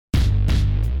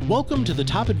Welcome to the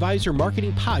Top Advisor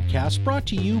Marketing Podcast, brought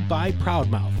to you by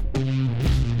Proudmouth.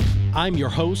 I'm your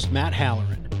host, Matt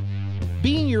Halloran.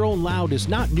 Being your own loud is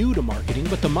not new to marketing,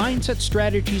 but the mindset,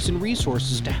 strategies, and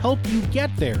resources to help you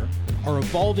get there are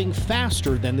evolving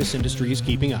faster than this industry is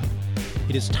keeping up.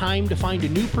 It is time to find a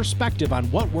new perspective on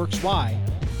what works why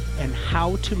and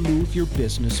how to move your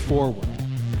business forward.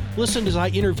 Listen as I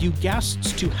interview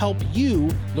guests to help you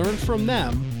learn from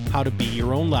them how to be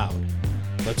your own loud.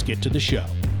 Let's get to the show.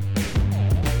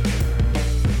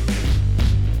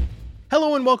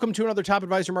 Hello and welcome to another Top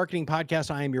Advisor Marketing Podcast.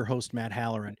 I am your host, Matt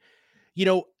Halloran. You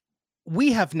know,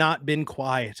 we have not been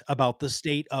quiet about the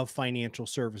state of financial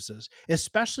services,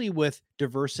 especially with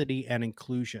diversity and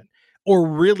inclusion, or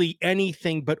really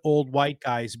anything but old white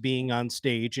guys being on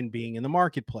stage and being in the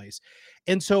marketplace.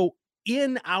 And so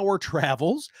in our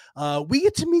travels, we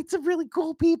get to meet some really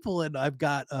cool people, and I've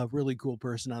got a really cool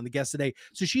person on the guest today.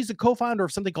 So she's a co-founder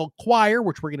of something called Choir,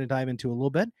 which we're going to dive into a little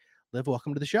bit. Liv,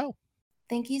 welcome to the show.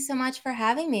 Thank you so much for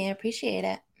having me. I appreciate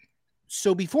it.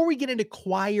 So before we get into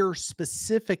Choir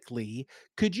specifically,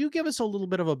 could you give us a little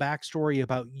bit of a backstory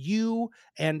about you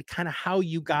and kind of how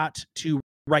you got to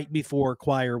right before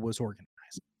Choir was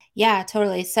organized? Yeah,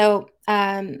 totally. So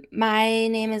my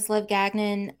name is Liv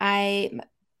Gagnon.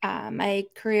 My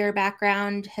career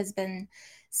background has been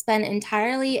spent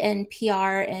entirely in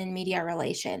PR and media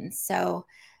relations. So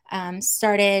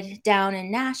started down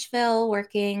in Nashville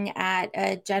working at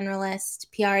a generalist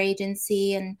PR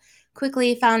agency and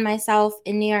quickly found myself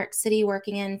in New York City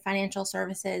working in financial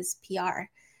services PR.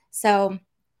 So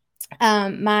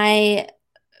that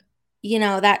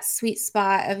sweet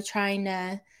spot of trying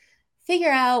to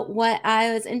figure out what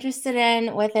I was interested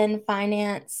in within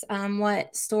finance,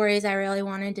 what stories I really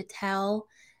wanted to tell.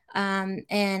 And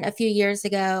a few years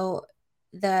ago,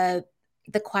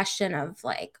 the question of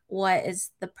like, what is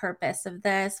the purpose of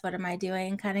this? What am I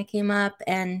doing? Kind of came up,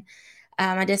 and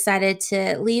I decided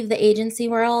to leave the agency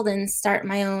world and start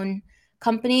my own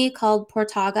company called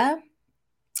Portaga.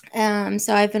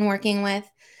 So I've been working with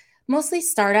mostly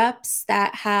startups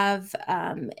that have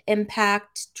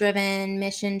impact-driven,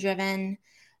 mission-driven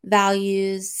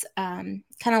values, kind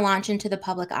of launch into the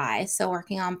public eye. So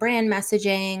working on brand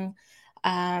messaging,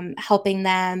 helping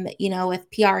them, with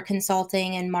PR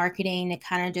consulting and marketing to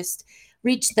kind of just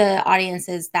reach the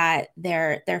audiences that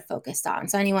they're focused on.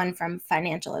 So anyone from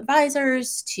financial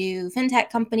advisors to fintech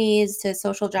companies to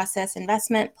social justice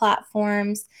investment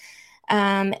platforms.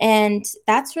 And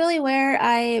that's really where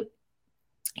it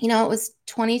was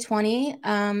 2020,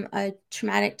 a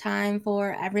traumatic time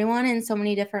for everyone in so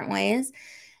many different ways.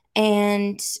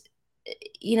 And,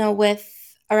 with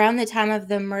around the time of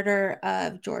the murder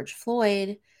of George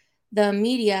Floyd, the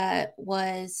media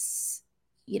was,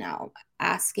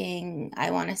 asking,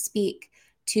 I want to speak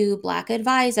to Black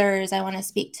advisors, I want to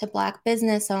speak to Black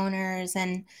business owners.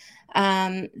 And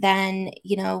then,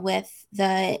 with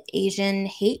the Asian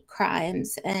hate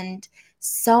crimes and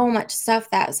so much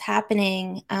stuff that was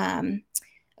happening, I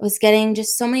was getting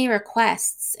just so many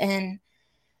requests. And,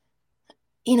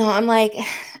 I'm like,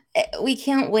 we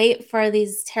can't wait for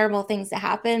these terrible things to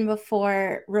happen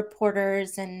before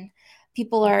reporters and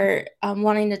people are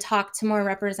wanting to talk to more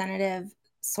representative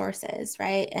sources,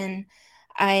 right? And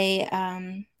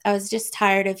I was just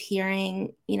tired of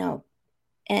hearing,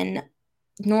 in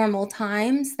normal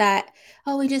times that,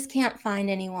 oh, we just can't find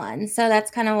anyone. So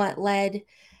that's kind of what led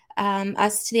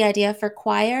us to the idea for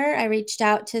Choir. I reached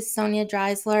out to Sonia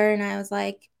Dreisler and I was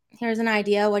like, here's an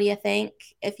idea. What do you think?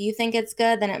 If you think it's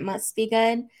good, then it must be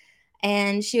good.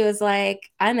 And she was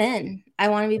like, I'm in. I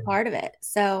want to be part of it.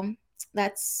 So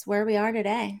that's where we are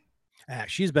today.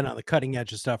 She's been on the cutting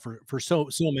edge of stuff for so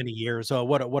many years.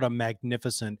 What a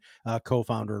magnificent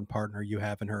co-founder and partner you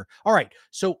have in her. All right,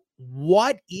 so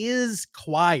what is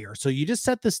Choir? So you just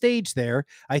set the stage there.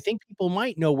 I think people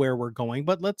might know where we're going,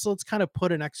 but let's kind of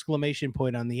put an exclamation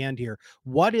point on the end here.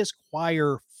 What is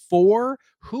Choir for?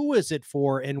 Who is it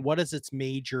for? And what is its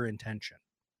major intention?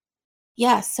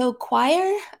 Yeah, so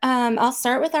Choir, I'll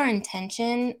start with our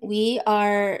intention. We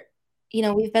are,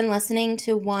 we've been listening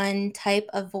to one type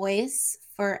of voice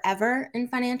forever in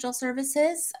financial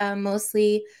services,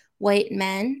 mostly white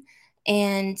men,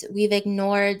 and we've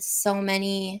ignored so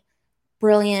many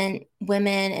brilliant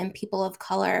women and people of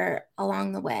color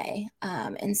along the way.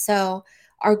 And so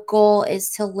our goal is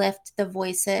to lift the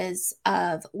voices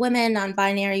of women,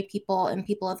 non-binary people, and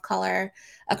people of color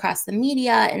across the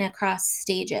media and across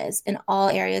stages in all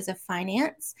areas of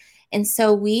finance. And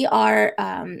so we are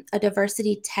a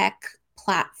diversity tech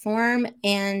platform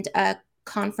and a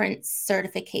conference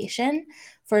certification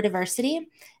for diversity.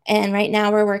 And right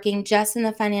now we're working just in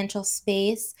the financial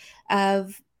space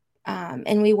of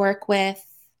And we work with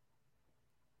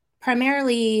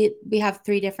primarily, we have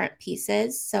 3 different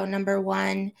pieces. So number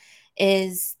 1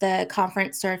 is the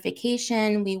conference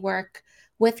certification. We work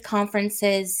with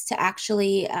conferences to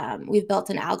actually, we've built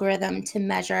an algorithm to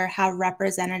measure how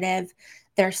representative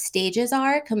their stages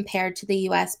are compared to the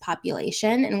US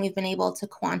population. And we've been able to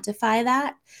quantify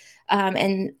that.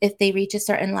 And if they reach a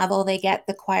certain level, they get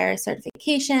the choir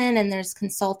certification, and there's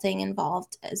consulting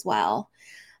involved as well.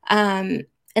 And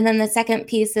then the second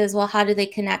piece is, well, how do they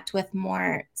connect with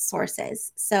more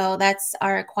sources? So that's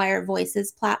our Acquire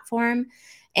Voices platform.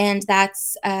 And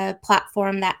that's a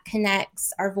platform that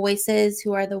connects our voices,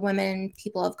 who are the women,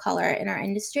 people of color in our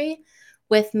industry,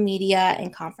 with media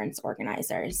and conference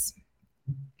organizers.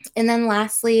 And then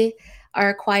lastly, our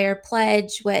Acquire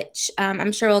Pledge, which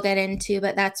I'm sure we'll get into,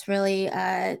 but that's really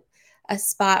a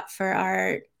spot for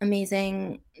our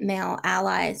amazing male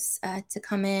allies to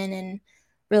come in and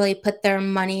really put their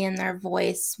money and their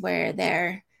voice where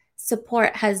their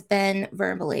support has been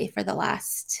verbally for the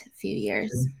last few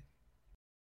years.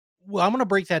 Well, I'm gonna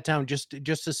break that down just a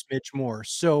smidge more.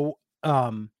 So,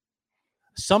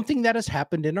 something that has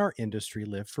happened in our industry,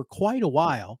 Liv, for quite a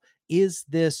while is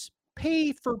this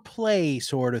pay for play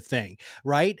sort of thing,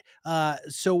 right?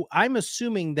 So I'm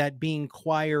assuming that being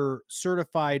choir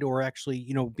certified, or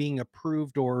actually, being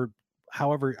approved, or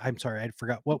however, I'm sorry, I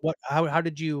forgot how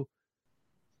did you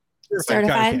certified?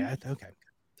 Got Certified? okay, okay.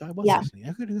 So I was Yeah,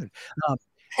 listening. Good, good.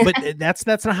 But that's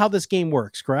not how this game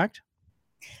works, correct?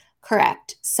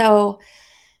 correct. So,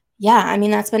 yeah, I mean,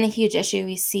 that's been a huge issue.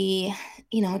 We see,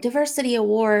 diversity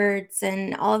awards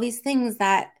and all these things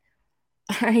that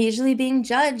are usually being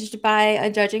judged by a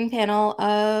judging panel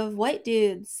of white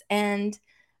dudes. And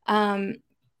um,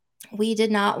 we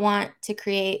did not want to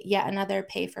create yet another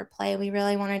pay for play. We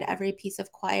really wanted every piece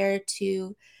of choir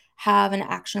to have an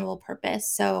actionable purpose.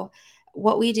 So,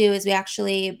 what we do is we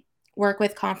actually work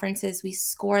with conferences, we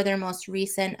score their most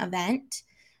recent event.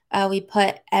 We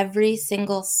put every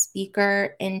single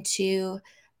speaker into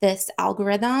this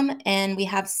algorithm, and we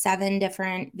have 7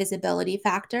 different visibility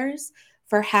factors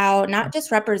for how not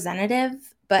just representative,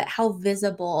 but how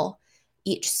visible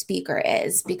each speaker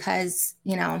is. Because,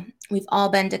 we've all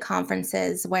been to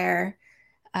conferences where,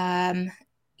 um,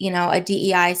 a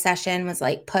DEI session was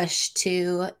like pushed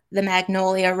to the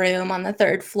Magnolia Room on the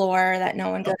 3rd floor that no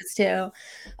one goes to,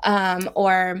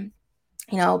 or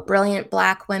brilliant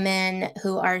Black women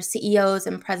who are CEOs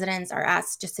and presidents are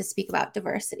asked just to speak about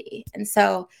diversity. And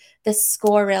so the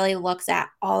score really looks at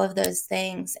all of those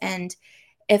things. And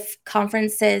if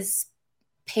conferences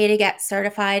pay to get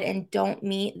certified and don't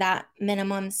meet that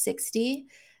minimum 60,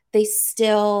 they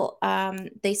still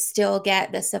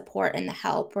get the support and the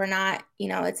help. We're not,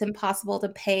 it's impossible to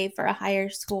pay for a higher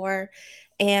score.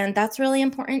 And that's really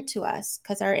important to us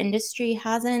because our industry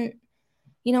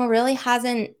really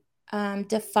hasn't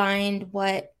defined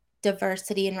what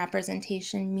diversity and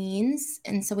representation means.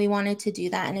 And so we wanted to do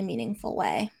that in a meaningful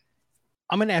way.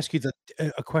 I'm gonna ask you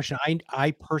a question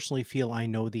I personally feel I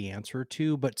know the answer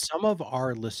to, but some of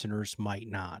our listeners might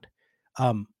not.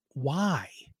 Why?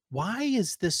 Why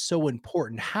is this so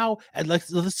important? How and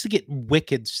let's get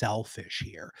wicked selfish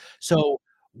here. So,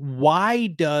 why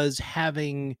does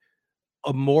having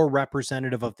a more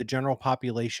representative of the general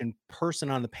population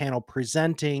person on the panel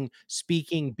presenting,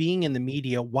 speaking, being in the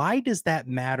media, why does that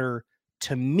matter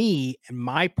to me and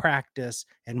my practice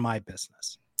and my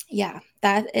business? Yeah,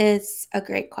 that is a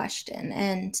great question.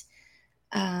 And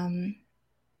um,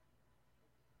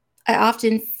 I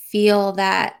often feel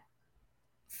that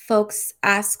folks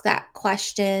ask that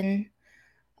question.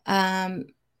 Um,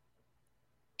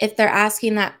 if they're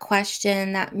asking that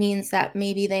question, that means that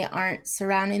maybe they aren't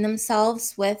surrounding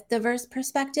themselves with diverse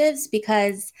perspectives,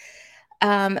 because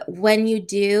when you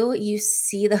do, you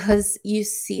see you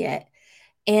see it.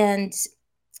 And,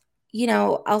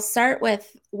 I'll start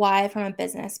with why from a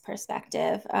business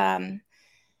perspective.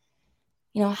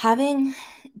 Having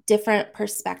different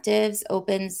perspectives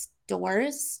opens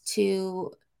doors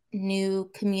to new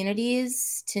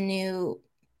communities, to new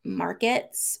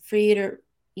markets for you to,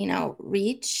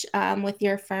 reach with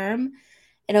your firm.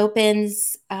 It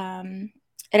opens, it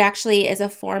actually is a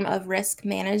form of risk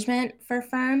management for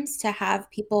firms to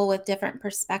have people with different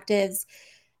perspectives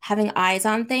having eyes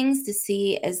on things to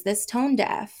see, is this tone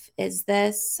deaf? Is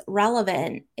this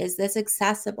relevant? Is this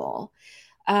accessible?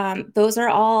 Those are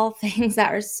all things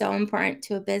that are so important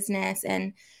to a business.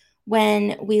 And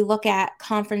when we look at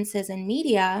conferences and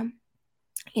media,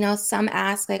 some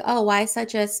ask like, oh, why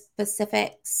such a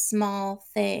specific small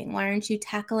thing? Why aren't you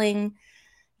tackling,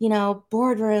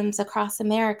 boardrooms across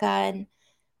America? And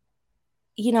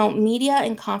Media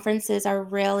and conferences are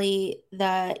really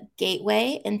the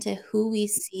gateway into who we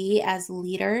see as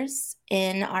leaders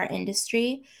in our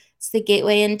industry. It's the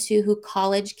gateway into who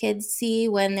college kids see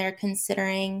when they're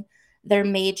considering their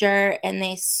major and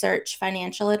they search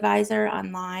financial advisor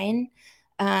online.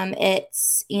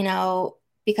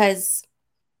 Because,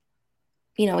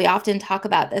 we often talk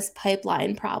about this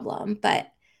pipeline problem,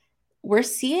 but we're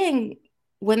seeing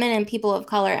women and people of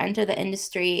color enter the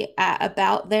industry at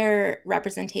about their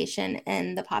representation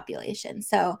in the population.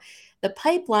 So the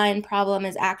pipeline problem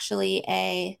is actually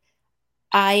I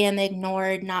am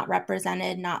ignored, not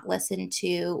represented, not listened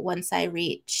to once I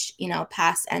reach,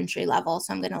 past entry level.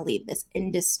 So I'm going to leave this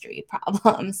industry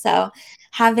problem. So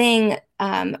having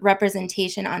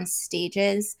representation on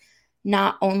stages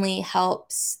not only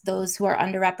helps those who are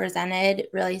underrepresented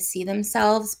really see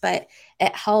themselves, but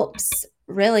it helps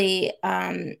really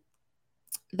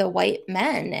the white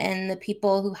men and the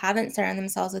people who haven't surrounded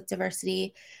themselves with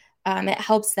diversity. It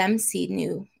helps them see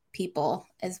new people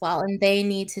as well, and they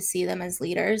need to see them as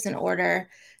leaders in order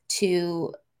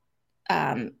to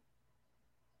um,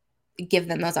 give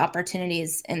them those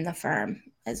opportunities in the firm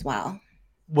as well.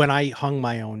 When I hung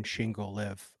my own shingle,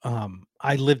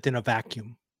 I lived in a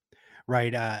vacuum,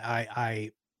 right?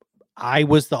 I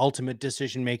was the ultimate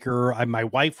decision maker. My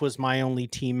wife was my only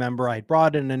team member. I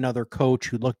brought in another coach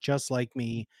who looked just like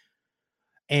me.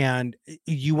 And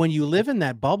when you live in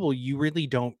that bubble, you really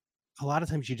don't, a lot of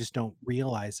times you just don't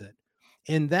realize it.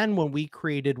 And then when we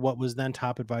created what was then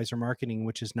Top Advisor Marketing,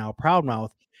 which is now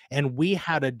Proudmouth, and we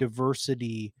had a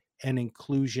diversity and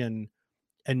inclusion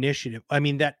initiative. I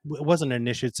mean, that wasn't an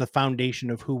initiative, it's a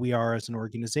foundation of who we are as an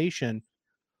organization.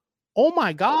 Oh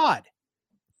my God.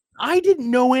 I didn't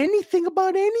know anything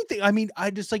about anything. I mean, I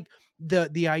just like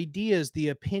the ideas, the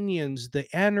opinions, the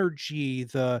energy,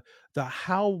 the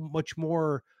how much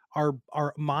more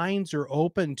our minds are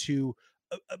open to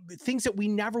things that we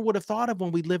never would have thought of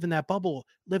when we live in that bubble.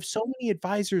 Live so many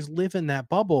advisors live in that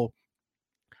bubble.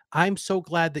 I'm so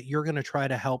glad that you're going to try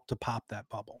to help to pop that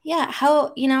bubble. Yeah,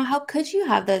 how could you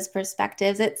have those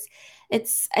perspectives?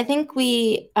 It's I think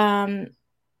we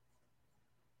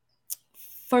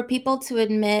for people to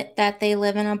admit that they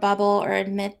live in a bubble or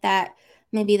admit that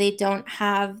maybe they don't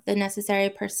have the necessary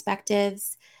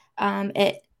perspectives,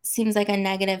 it seems like a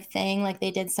negative thing, like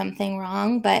they did something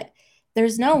wrong. But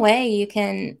there's no way you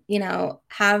can,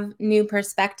 have new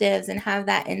perspectives and have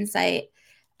that insight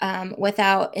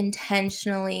without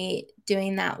intentionally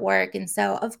doing that work. And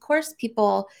so, of course,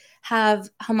 people have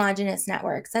homogenous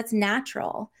networks. That's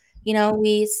natural.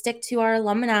 We stick to our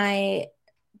alumni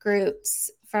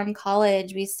groups from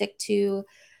college. We stick to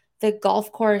the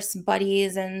golf course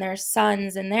buddies and their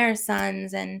sons and their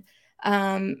sons. And,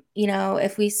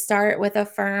 if we start with a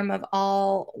firm of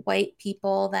all white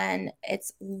people, then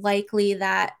it's likely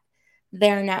that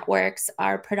their networks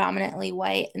are predominantly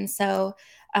white. And so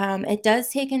it does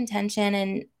take intention.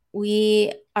 And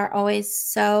we are always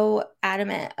so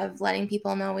adamant of letting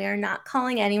people know we are not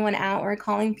calling anyone out. We're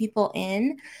calling people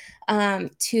in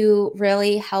to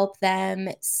really help them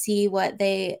see what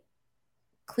they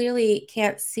clearly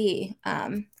can't see.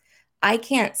 I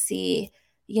can't see,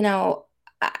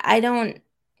 I don't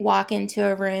walk into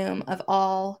a room of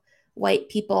all white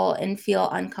people and feel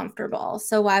uncomfortable.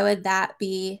 So why would that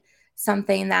be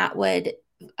something that would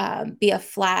be a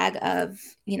flag of,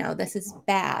 this is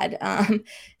bad?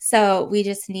 So we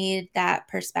just need that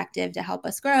perspective to help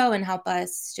us grow and help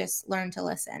us just learn to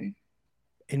listen.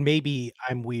 And maybe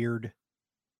I'm weird.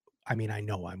 I mean, I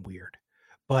know I'm weird,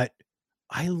 but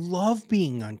I love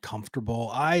being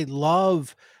uncomfortable. I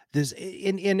love this.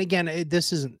 And again,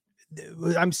 this isn't,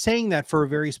 I'm saying that for a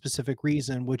very specific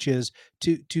reason, which is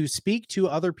to speak to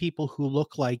other people who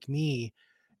look like me.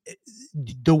 eh,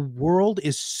 The world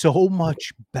is so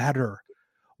much better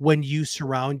when you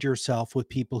surround yourself with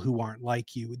people who aren't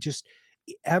like you. Just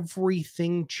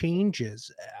everything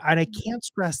changes. And I can't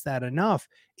stress that enough.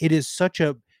 It is such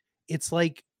a, it's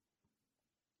like,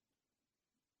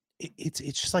 it's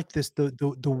just like this,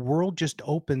 the world just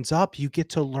opens up. You get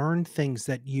to learn things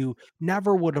that you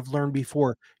never would have learned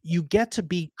before. You get to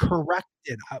be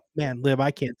corrected. Man, Liv,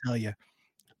 I can't tell you.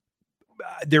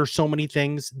 There's so many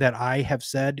things that I have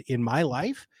said in my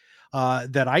life,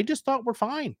 that I just thought were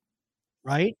fine,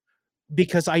 right?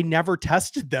 Because I never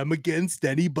tested them against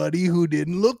anybody who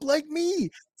didn't look like me,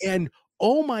 and,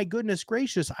 oh my goodness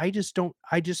gracious, I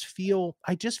just feel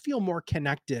more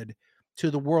connected to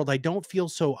the world. I don't feel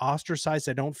so ostracized,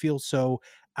 I don't feel so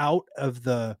out of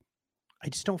the I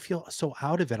just don't feel so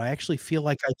out of it. I actually feel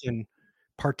like I can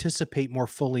participate more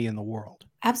fully in the world.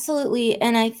 Absolutely.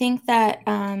 And I think that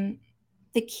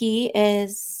the key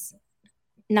is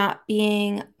not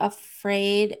being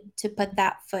afraid to put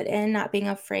that foot in, not being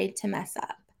afraid to mess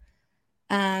up.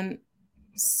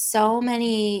 So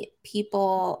many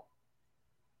people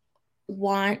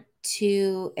want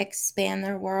to expand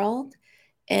their world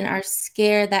and are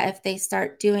scared that if they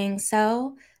start doing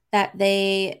so, that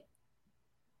they,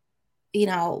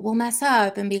 will mess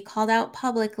up and be called out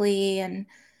publicly. And,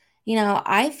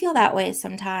 I feel that way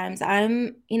sometimes.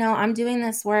 I'm doing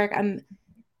this work.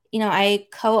 I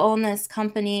co-own this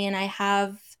company, and I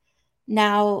have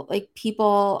now, like,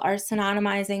 people are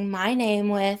synonymizing my name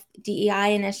with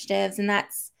DEI initiatives. And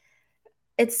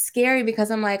it's scary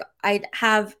because I'm like, I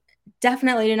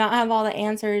definitely do not have all the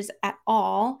answers at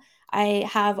all. I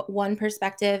have one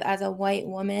perspective as a white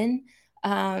woman,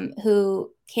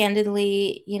 who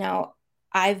candidly,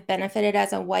 I've benefited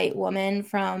as a white woman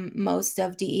from most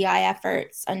of DEI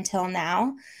efforts until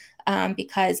now,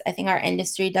 because I think our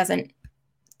industry doesn't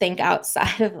think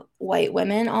outside of white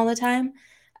women all the time.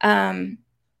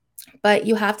 But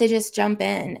you have to just jump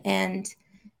in. And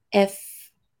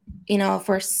if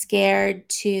we're scared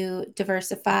to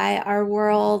diversify our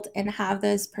world and have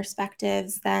those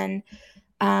perspectives, then,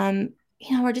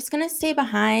 we're just going to stay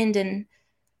behind. And,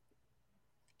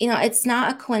 it's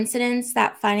not a coincidence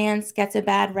that finance gets a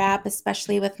bad rap,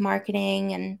 especially with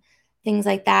marketing and things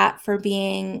like that, for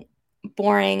being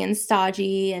boring and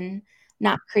stodgy and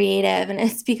not creative. And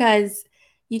it's because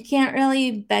you can't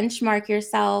really benchmark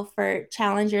yourself or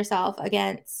challenge yourself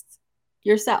against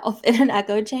yourself in an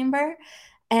echo chamber.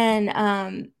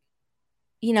 And,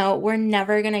 we're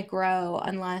never going to grow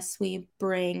unless we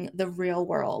bring the real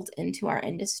world into our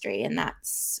industry. And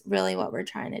that's really what we're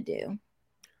trying to do.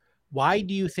 Why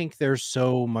do you think there's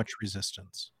so much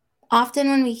resistance? Often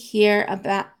when we hear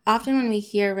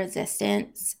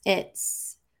resistance,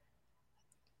 it's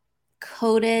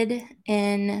coded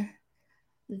in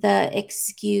the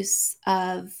excuse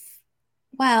of,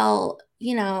 well,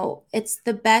 it's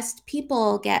the best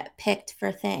people get picked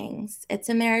for things. It's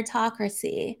a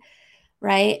meritocracy,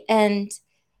 right? And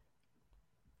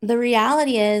the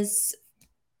reality is,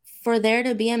 for there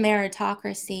to be a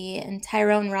meritocracy, and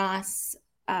Tyrone Ross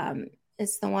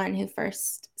is the one who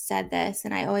first said this,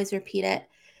 and I always repeat it,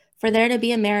 for there to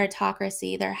be a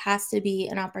meritocracy, there has to be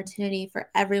an opportunity for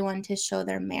everyone to show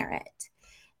their merit.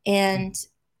 And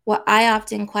what I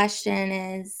often question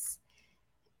is,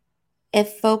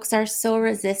 if folks are so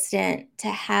resistant to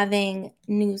having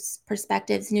new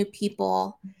perspectives, new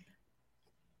people,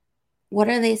 what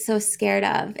are they so scared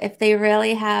of? If they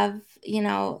really have,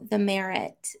 the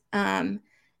merit. And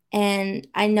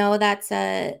I know that's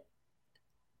a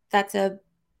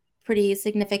pretty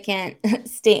significant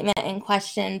statement and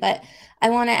question, but I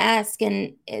want to ask,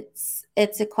 and it's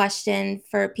a question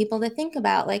for people to think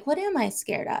about, like, what am I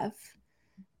scared of?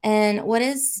 And what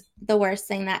is the worst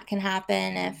thing that can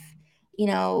happen if,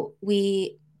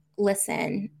 we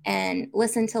listen and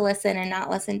listen and not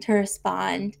listen to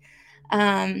respond?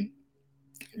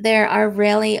 There are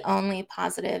really only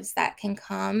positives that can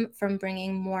come from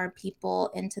bringing more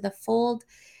people into the fold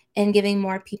and giving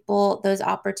more people those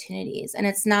opportunities. And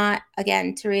it's not,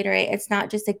 again, to reiterate, it's not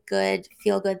just a good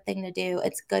feel-good thing to do.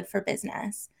 It's good for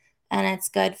business, and it's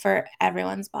good for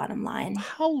everyone's bottom line.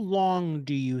 How long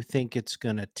do you think it's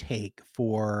going to take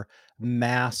for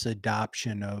mass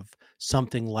adoption of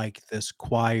something like this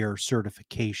choir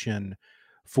certification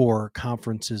for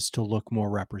conferences to look more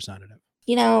representative?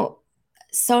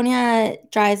 Sonia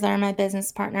Dreisler, my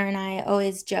business partner, and I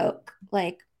always joke,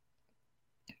 like,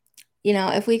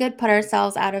 if we could put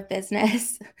ourselves out of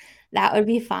business, that would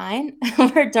be fine.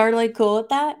 We're totally cool with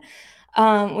that.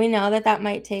 We know that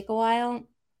might take a while.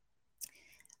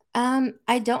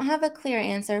 I don't have a clear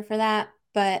answer for that,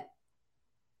 but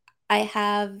I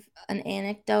have an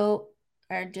anecdote,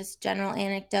 or just general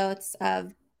anecdotes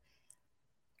of,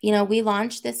 we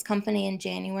launched this company in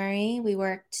January. We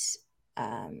worked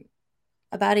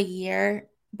about a year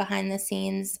behind the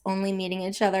scenes, only meeting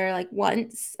each other like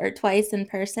once or twice in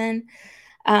person.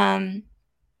 And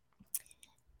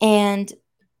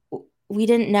we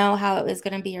didn't know how it was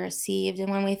going to be received.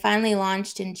 And when we finally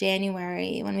launched in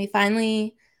January, when we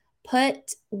finally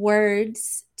put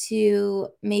words to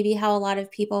maybe how a lot of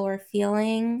people were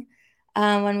feeling,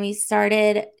 when we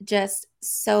started just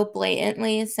so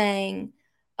blatantly saying,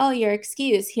 oh, your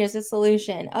excuse, here's a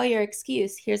solution. Oh, your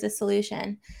excuse, here's a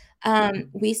solution.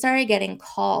 We started getting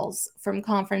calls from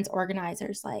conference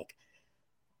organizers like,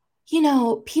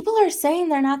 people are saying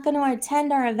they're not going to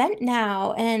attend our event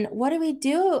now. And what do we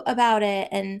do about it?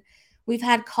 And we've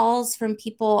had calls from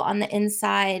people on the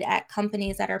inside at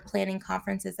companies that are planning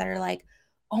conferences that are like,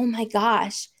 oh my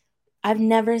gosh, I've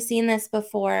never seen this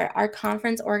before. Our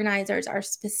conference organizers are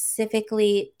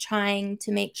specifically trying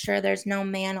to make sure there's no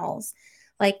manels.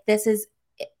 Like this is,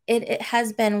 it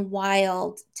has been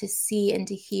wild to see and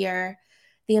to hear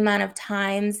the amount of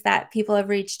times that people have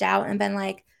reached out and been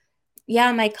like,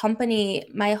 yeah, my company,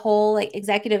 my whole like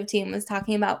executive team was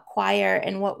talking about choir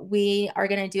and what we are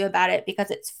going to do about it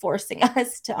because it's forcing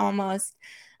us to almost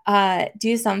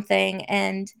do something.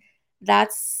 And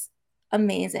that's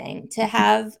amazing to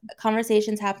have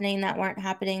conversations happening that weren't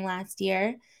happening last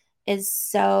year is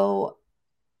so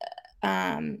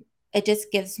it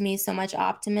just gives me so much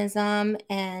optimism.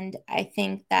 And I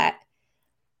think that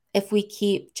if we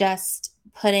keep just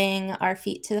putting our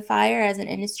feet to the fire as an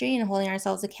industry and holding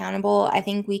ourselves accountable, I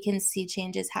think we can see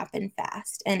changes happen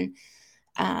fast. And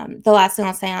the last thing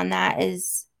I'll say on that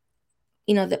is,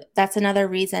 that's another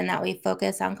reason that we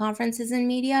focus on conferences and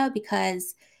media,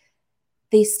 because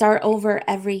they start over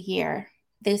every year.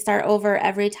 They start over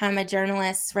every time a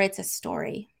journalist writes a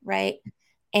story, right?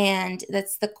 And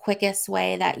that's the quickest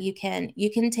way that you can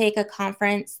take a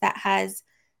conference that has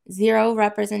zero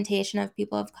representation of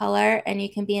people of color, and you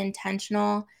can be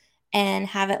intentional and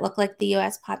have it look like the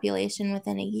US population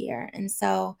within a year. And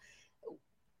so,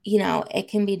 it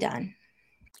can be done.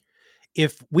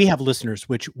 If we have listeners,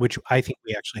 which I think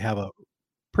we actually have a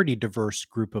pretty diverse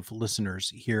group of listeners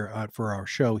here, for our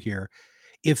show here,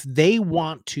 if they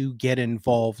want to get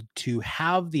involved, to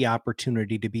have the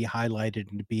opportunity to be highlighted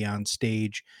and to be on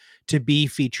stage, to be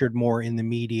featured more in the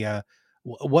media,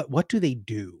 what do they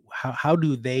do? How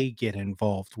do they get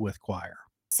involved with choir?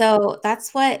 So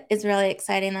that's what is really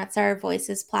exciting. That's our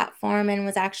Voices platform, and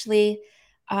was actually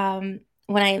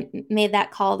when I made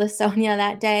that call to Sonia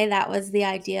that day, that was the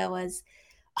idea was,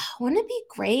 oh, wouldn't it be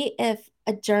great if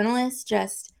a journalist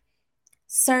just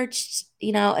searched,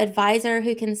 advisor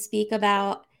who can speak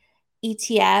about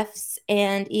ETFs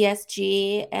and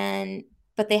ESG, and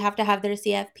but they have to have their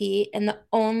CFP, and the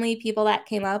only people that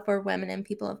came up were women and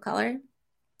people of color.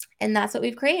 And that's what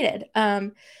we've created.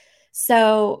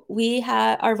 So we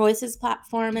have our Voices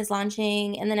platform is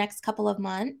launching in the next couple of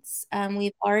months.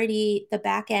 The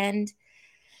back end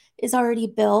is already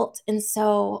built. And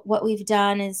so what we've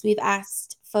done is we've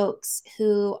asked folks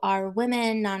who are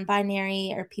women,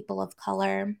 non-binary, or people of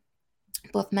color,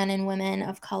 both men and women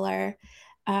of color,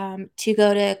 to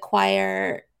go to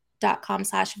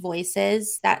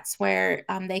choir.com/voices. That's where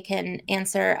they can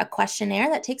answer a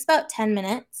questionnaire that takes about 10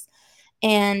 minutes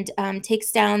and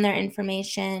takes down their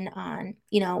information on,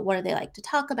 what do they like to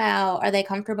talk about? Are they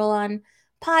comfortable on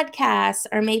podcasts,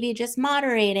 or maybe just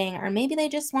moderating, or maybe they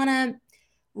just want to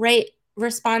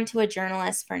respond to a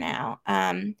journalist for now.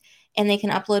 And they can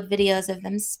upload videos of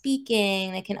them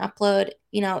speaking. They can upload,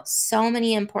 so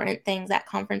many important things that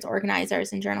conference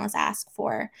organizers and journalists ask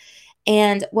for.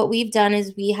 And what we've done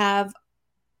is we have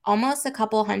almost a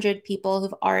couple hundred people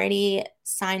who've already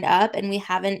signed up, and we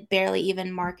haven't barely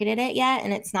even marketed it yet,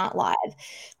 and it's not live.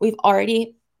 We've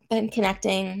already been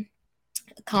connecting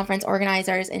conference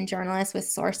organizers and journalists with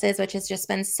sources, which has just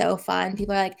been so fun.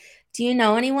 People are like, do you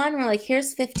know anyone? We're like,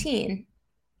 here's 15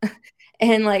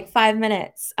 in like 5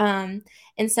 minutes. And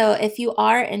so if you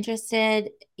are interested,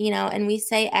 and we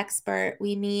say expert,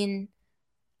 we mean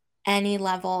any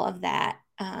level of that.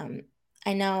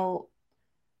 I know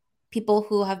people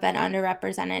who have been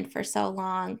underrepresented for so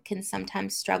long can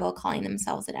sometimes struggle calling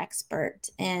themselves an expert.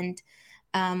 And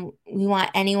we want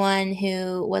anyone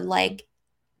who would like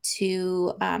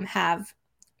to have,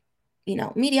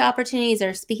 media opportunities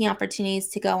or speaking opportunities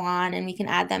to go on, and we can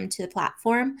add them to the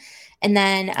platform. And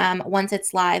then once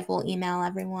it's live, we'll email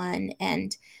everyone.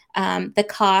 And the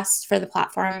cost for the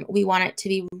platform, we want it to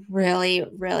be really,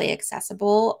 really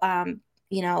accessible.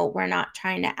 We're not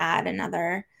trying to add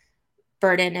another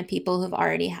burden of people who've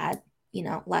already had,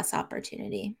 less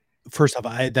opportunity. First off,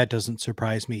 that doesn't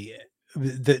surprise me.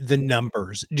 The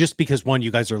numbers, just because one,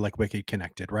 you guys are like wicked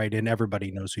connected, right? And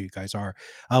everybody knows who you guys are,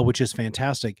 which is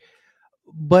fantastic.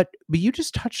 But you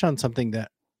just touched on something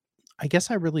that I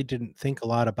guess I really didn't think a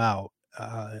lot about,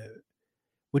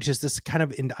 which is this kind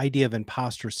of an idea of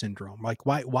imposter syndrome. Like,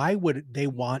 why would they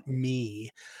want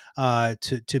me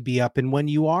to be up? And when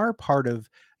you are part of,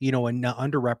 an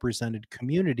underrepresented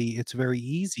community, it's very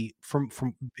easy from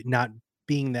not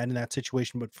being that in that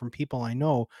situation, but from people I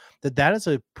know, that is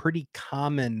a pretty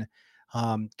common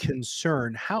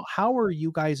concern. How are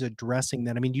you guys addressing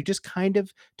that? I mean, you just kind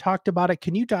of talked about it.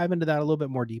 Can you dive into that a little bit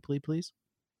more deeply, please?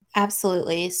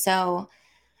 Absolutely. So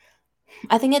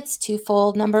I think it's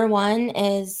twofold. Number one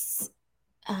is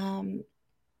um,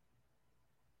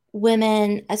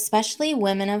 women, especially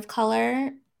women of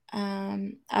color.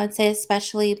 I would say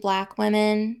especially Black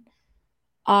women,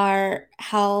 are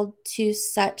held to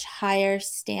such higher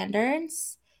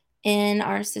standards in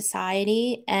our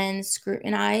society and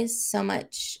scrutinized so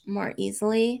much more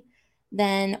easily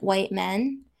than white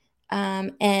men.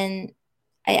 And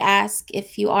I ask,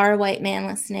 if you are a white man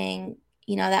listening,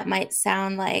 that might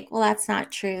sound like, well, that's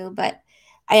not true, but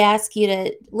I ask you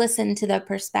to listen to the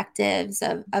perspectives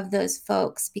of those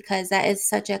folks, because that is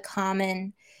such a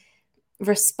common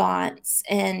response.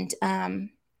 And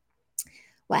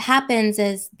what happens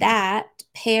is that,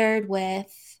 paired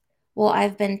with, well,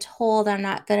 I've been told I'm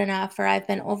not good enough, or I've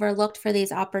been overlooked for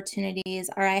these opportunities,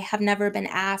 or I have never been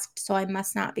asked, so I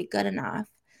must not be good enough.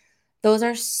 Those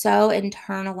are so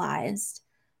internalized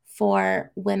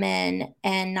for women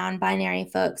and non-binary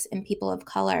folks and people of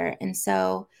color. And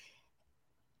so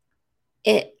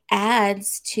it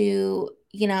adds to,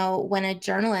 when a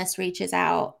journalist reaches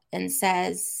out and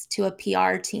says to a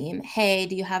PR team, hey,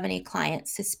 do you have any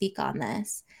clients to speak on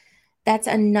this? That's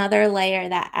another layer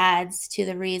that adds to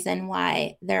the reason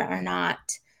why there are not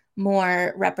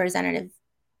more representative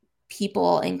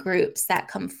people and groups that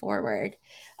come forward.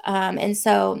 And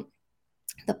so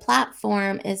the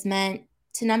platform is meant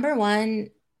to, number one,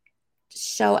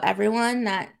 show everyone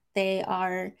that they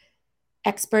are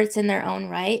experts in their own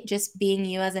right. Just being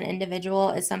you as an individual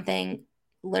is something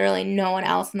literally no one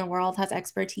else in the world has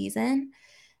expertise in.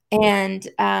 And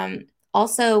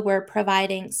also, we're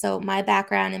providing, so my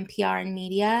background in PR and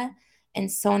media, and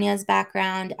Sonia's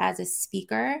background as a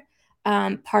speaker,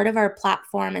 part of our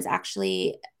platform is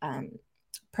actually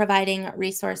providing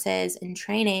resources and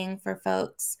training for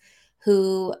folks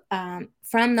who,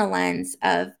 from the lens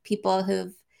of people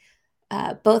who've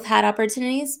both had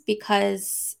opportunities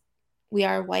because we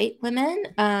are white women,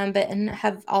 but and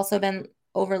have also been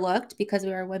overlooked because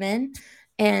we are women.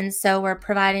 And so we're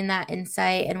providing that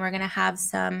insight, and we're going to have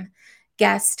some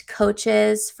guest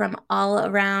coaches from all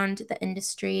around the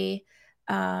industry,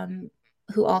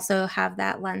 who also have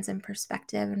that lens and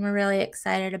perspective. And we're really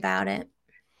excited about it.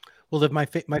 Well, my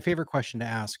favorite question to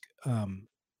ask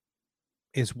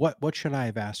is what should I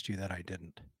have asked you that I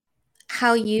didn't?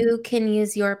 How you can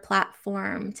use your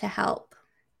platform to help.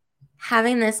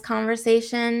 Having this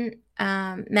conversation,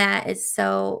 Matt, is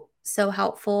so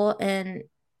helpful, and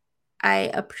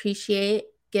I appreciate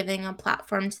giving a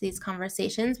platform to these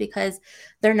conversations, because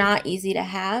they're not easy to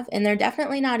have, and they're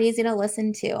definitely not easy to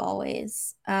listen to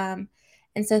always. And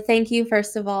so thank you,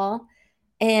 first of all.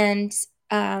 And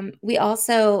we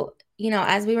also,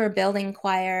 as we were building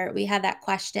Choir, we had that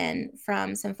question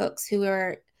from some folks who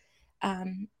were,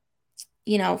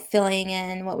 filling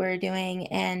in what we were doing,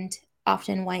 and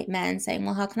often white men saying,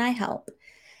 well, how can I help?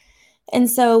 And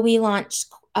so we launched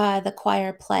the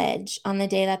Choir Pledge on the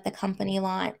day that the company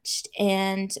launched.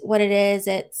 And what it is,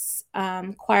 it's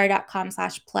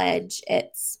choir.com/pledge.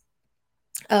 It's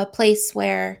a place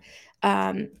where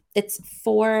it's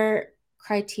 4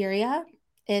 criteria.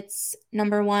 It's,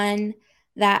 number one,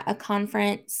 that a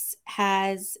conference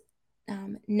has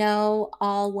no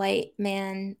all white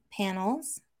man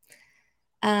panels.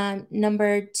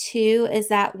 Number 2 is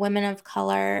that women of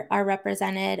color are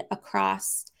represented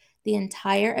across the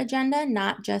entire agenda,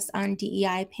 not just on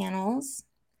DEI panels.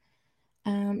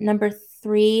 Number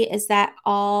 3 is that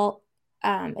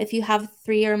if you have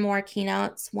 3 or more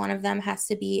keynotes, one of them has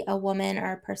to be a woman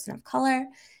or a person of color.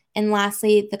 And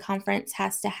lastly, the conference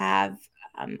has to have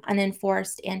an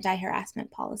enforced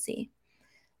anti-harassment policy.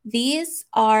 These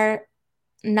are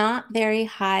not very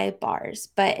high bars,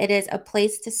 but it is a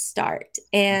place to start.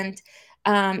 And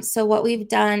so what we've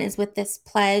done is, with this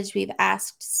pledge, we've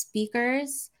asked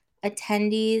speakers,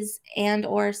 attendees, and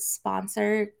or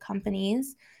sponsor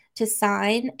companies to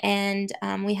sign. And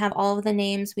we have all of the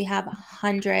names. We have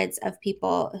hundreds of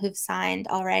people who've signed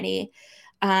already.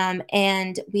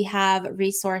 And we have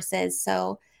resources,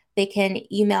 so they can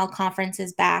email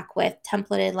conferences back with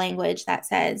templated language that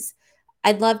says,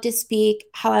 I'd love to speak.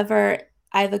 However,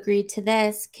 I've agreed to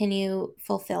this. Can you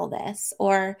fulfill this?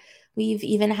 Or we've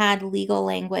even had legal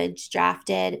language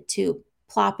drafted to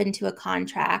plop into a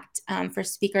contract for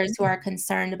speakers who are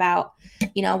concerned about,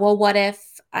 well, what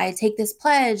if I take this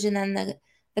pledge and then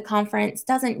the conference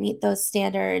doesn't meet those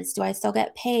standards? Do I still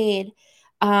get paid?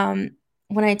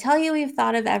 When I tell you we've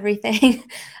thought of everything,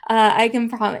 I can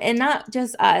promise, and not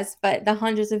just us, but the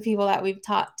hundreds of people that we've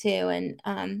talked to.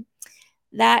 And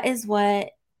that is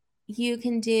what you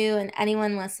can do. And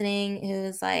anyone listening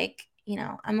who's like,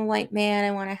 I'm a white man,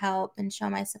 I want to help and show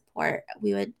my support,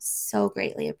 we would so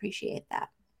greatly appreciate that.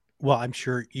 Well, I'm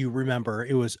sure you remember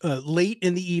it was late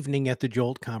in the evening at the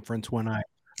Jolt conference when I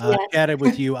Yes. chatted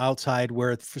with you outside,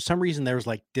 where for some reason there was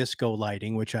like disco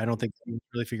lighting, which I don't think we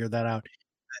really figured that out.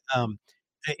 Um,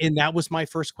 and that was my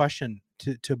first question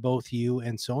to both you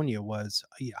and Sonia was,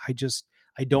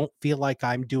 I don't feel like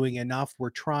I'm doing enough. We're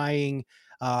trying,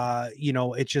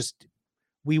 it's just,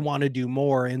 we want to do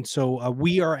more. And so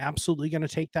we are absolutely going to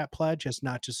take that pledge as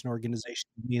not just an organization,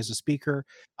 me as a speaker.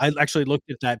 I actually looked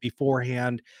at that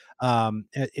beforehand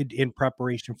in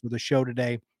preparation for the show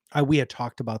today. We had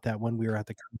talked about that when we were at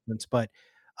the conference, but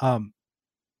um,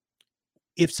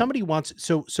 if somebody wants,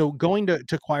 so going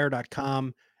to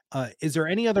choir.com, is there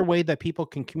any other way that people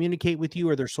can communicate with you?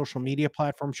 Or their social media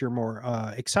platforms you're more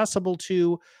accessible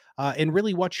to? And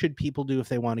really, what should people do if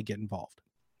they want to get involved?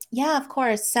 Yeah, of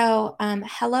course. So,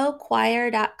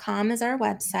 hellochoir.com is our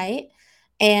website,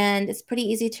 and it's pretty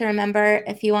easy to remember.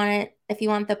 If you want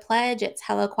the pledge, it's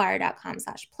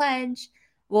hellochoir.com/pledge.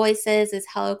 Voices is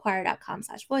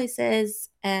hellochoir.com/voices,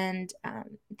 and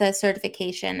the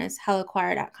certification is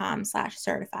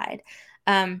hellochoir.com/certified.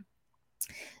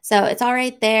 So it's all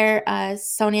right there.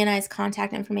 Sonia and I's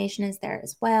contact information is there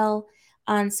as well.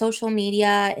 On social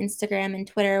media, Instagram and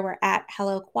Twitter, we're at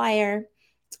Hello Choir.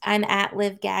 I'm at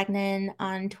Liv Gagnon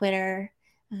on Twitter.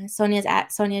 Sonia's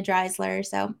at Sonia Dreisler.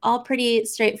 So all pretty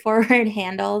straightforward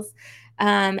handles.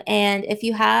 And if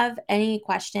you have any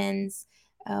questions,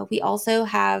 we also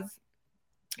have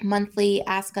monthly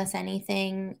Ask Us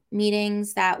Anything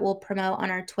meetings that we'll promote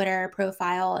on our Twitter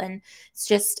profile. And it's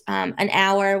just an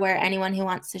hour where anyone who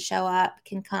wants to show up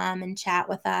can come and chat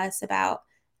with us about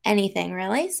anything,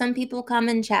 really. Some people come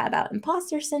and chat about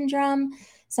imposter syndrome.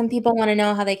 Some people want to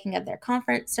know how they can get their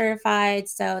conference certified.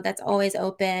 So that's always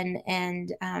open,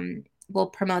 and we'll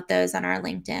promote those on our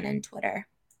LinkedIn and Twitter.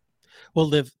 Well,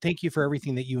 Liv, thank you for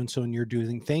everything that you and Sonia are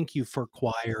doing. Thank you for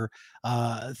choir.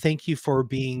 Thank you for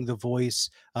being the voice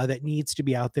that needs to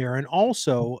be out there. And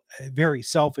also, very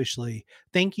selfishly,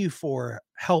 thank you for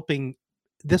helping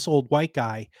this old white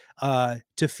guy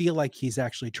to feel like he's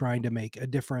actually trying to make a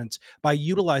difference by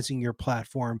utilizing your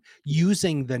platform,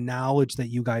 using the knowledge that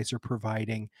you guys are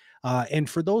providing. And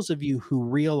for those of you who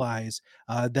realize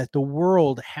that the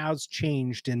world has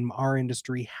changed and our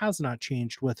industry has not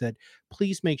changed with it,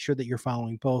 please make sure that you're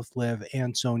following both Liv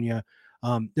and Sonia.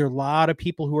 There are a lot of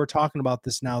people who are talking about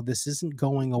this now. This isn't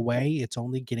going away. It's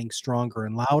only getting stronger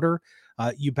and louder.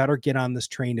 You better get on this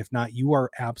train. If not, you are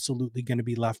absolutely going to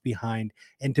be left behind.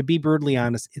 And to be brutally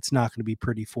honest, it's not going to be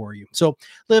pretty for you. So,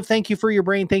 Liv, thank you for your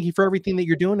brain. Thank you for everything that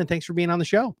you're doing. And thanks for being on the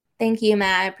show. Thank you,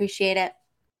 Matt. I appreciate it.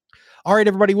 All right,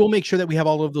 everybody, we'll make sure that we have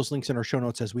all of those links in our show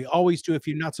notes as we always do. If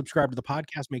you're not subscribed to the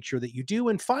podcast, make sure that you do.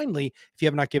 And finally, if you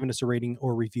have not given us a rating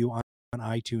or review on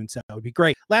iTunes, that would be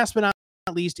great. Last but not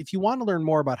least, if you want to learn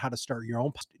more about how to start your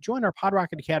own, join our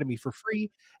PodRocket Academy for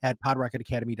free at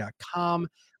podrocketacademy.com.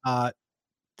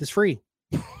 It's free.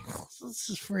 This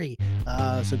is free.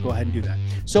 So go ahead and do that.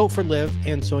 So for Liv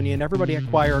and Sonia and everybody at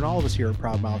Choir and all of us here at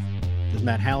Proudmouth, this is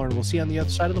Matt Halloran. We'll see you on the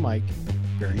other side of the mic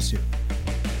very soon.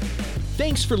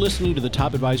 Thanks for listening to the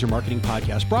Top Advisor Marketing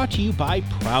Podcast, brought to you by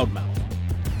Proudmouth.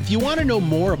 If you want to know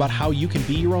more about how you can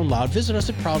be your own loud, visit us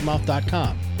at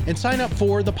proudmouth.com and sign up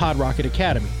for the PodRocket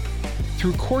Academy.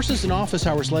 Through courses and office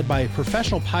hours led by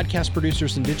professional podcast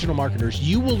producers and digital marketers,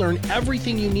 you will learn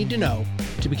everything you need to know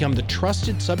to become the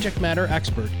trusted subject matter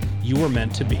expert you were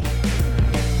meant to be.